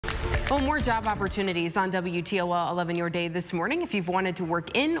Well, more job opportunities on WTOL 11 Your Day this morning. If you've wanted to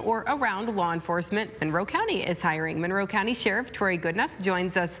work in or around law enforcement, Monroe County is hiring. Monroe County Sheriff Tori Goodenough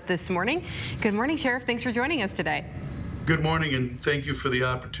joins us this morning. Good morning, Sheriff. Thanks for joining us today. Good morning, and thank you for the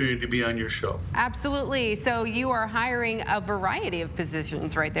opportunity to be on your show. Absolutely. So you are hiring a variety of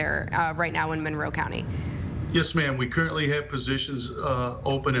positions right there, right now in Monroe County. Yes, ma'am. We currently have positions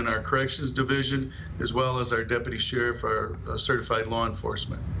open in our corrections division, as well as our deputy sheriff, our certified law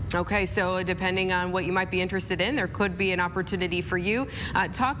enforcement. Okay, so depending on what you might be interested in, there could be an opportunity for you.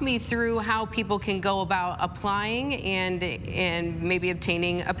 Talk me through how people can go about applying and maybe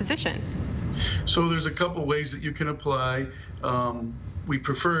obtaining a position. So there's a couple ways that you can apply. We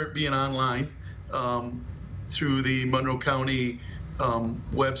prefer it being online through the Monroe County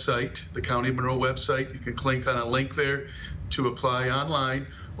website, the County of Monroe website. You can click on a link there to apply online,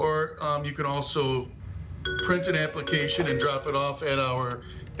 or you can also print an application and drop it off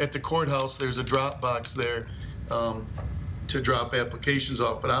at the courthouse. There's a drop box there to drop applications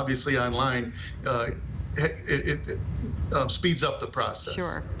off, but obviously online it speeds up the process.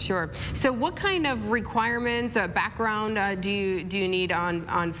 Sure. So what kind of requirements, background do you need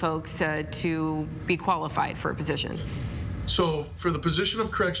on folks to be qualified for a position? So for the position of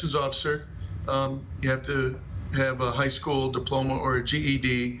corrections officer, you have to have a high school diploma or a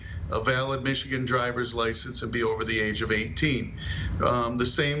GED, a valid Michigan driver's license, and be over the age of 18. The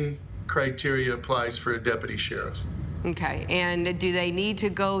same criteria applies for a deputy sheriff. Okay, and do they need to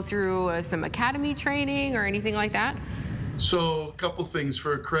go through some academy training or anything like that? So a couple things.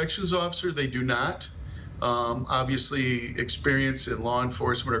 For a corrections officer, they do not. Obviously, experience in law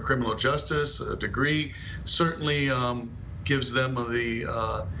enforcement or criminal justice, a degree, certainly gives them the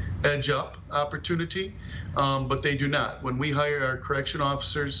edge up opportunity, but they do not. When we hire our correction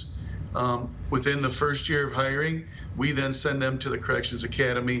officers, within the first year of hiring, we then send them to the Corrections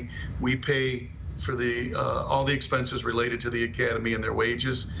Academy. We pay for all the expenses related to the academy and their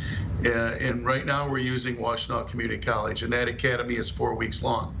wages. And right now we're using Washtenaw Community College, and that academy is 4 weeks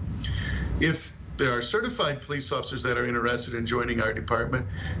long. If there are certified police officers that are interested in joining our department,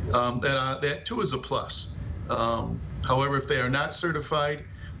 that too is a plus. However, if they are not certified,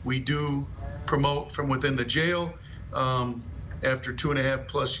 we do promote from within the jail. After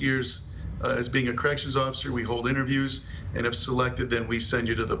 2.5+ years as being a corrections officer, we hold interviews, and if selected, then we send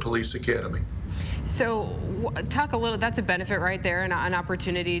you to the police academy. So talk a little, that's a benefit right there, and an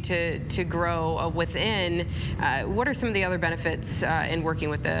opportunity to grow within. What are some of the other benefits in working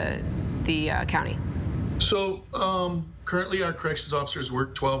with the county? So currently our corrections officers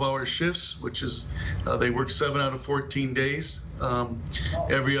work 12-hour shifts, which is they work 7 out of 14 days.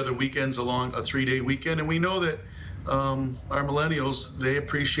 Every other weekend's along a 3-day weekend, and we know that our millennials, they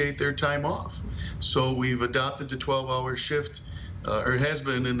appreciate their time off. So we've adopted the 12-hour shift, or has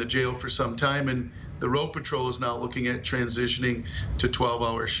been in the jail for some time, and the road patrol is now looking at transitioning to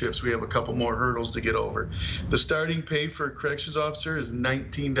 12-hour shifts. We have a couple more hurdles to get over. The starting pay for a corrections officer is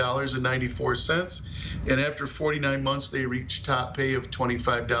 $19.94, and after 49 months, they reach top pay of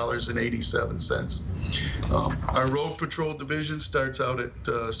 $25.87. Our road patrol division starts out at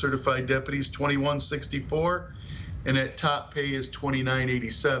certified deputies $21.64, and at top pay is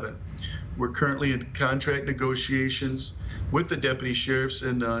 $29.87. We're currently in contract negotiations with the deputy sheriffs,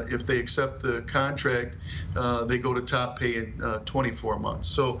 and if they accept the contract, they go to top pay in 24 months.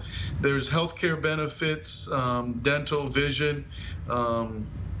 So there's health care benefits, dental, vision,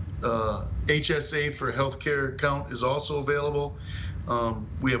 HSA for health care account is also available.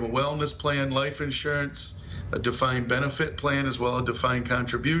 We have a wellness plan, life insurance, a defined benefit plan, as well as a defined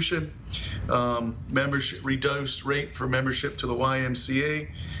contribution, membership reduced rate for membership to the YMCA,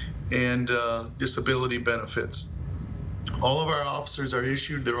 and disability benefits. All of our officers are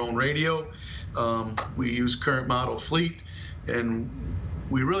issued their own radio. We use current model fleet, and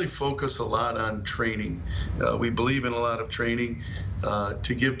we really focus a lot on training. We believe in a lot of training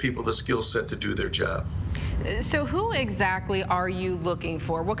to give people the skill set to do their job. So who exactly are you looking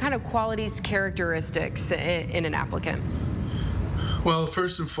for? What kind of qualities, characteristics in an applicant? Well,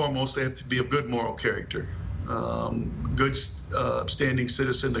 first and foremost, they have to be of good moral character, good upstanding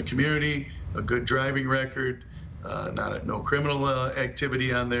citizen in the community, a good driving record, no criminal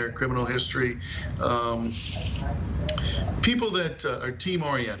activity on their criminal history, people that are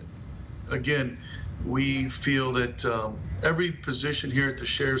team-oriented. Again, we feel that every position here at the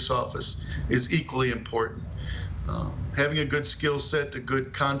sheriff's office is equally important. Having a good skill set, a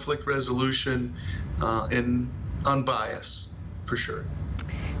good conflict resolution, and unbiased, for sure.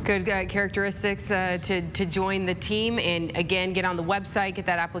 Good characteristics to join the team, and again, get on the website, get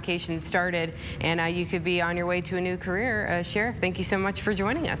that application started, and you could be on your way to a new career. Sheriff, thank you so much for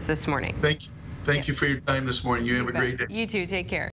joining us this morning. Thank you. Thank you for your time this morning. You have a great day. You too. Take care.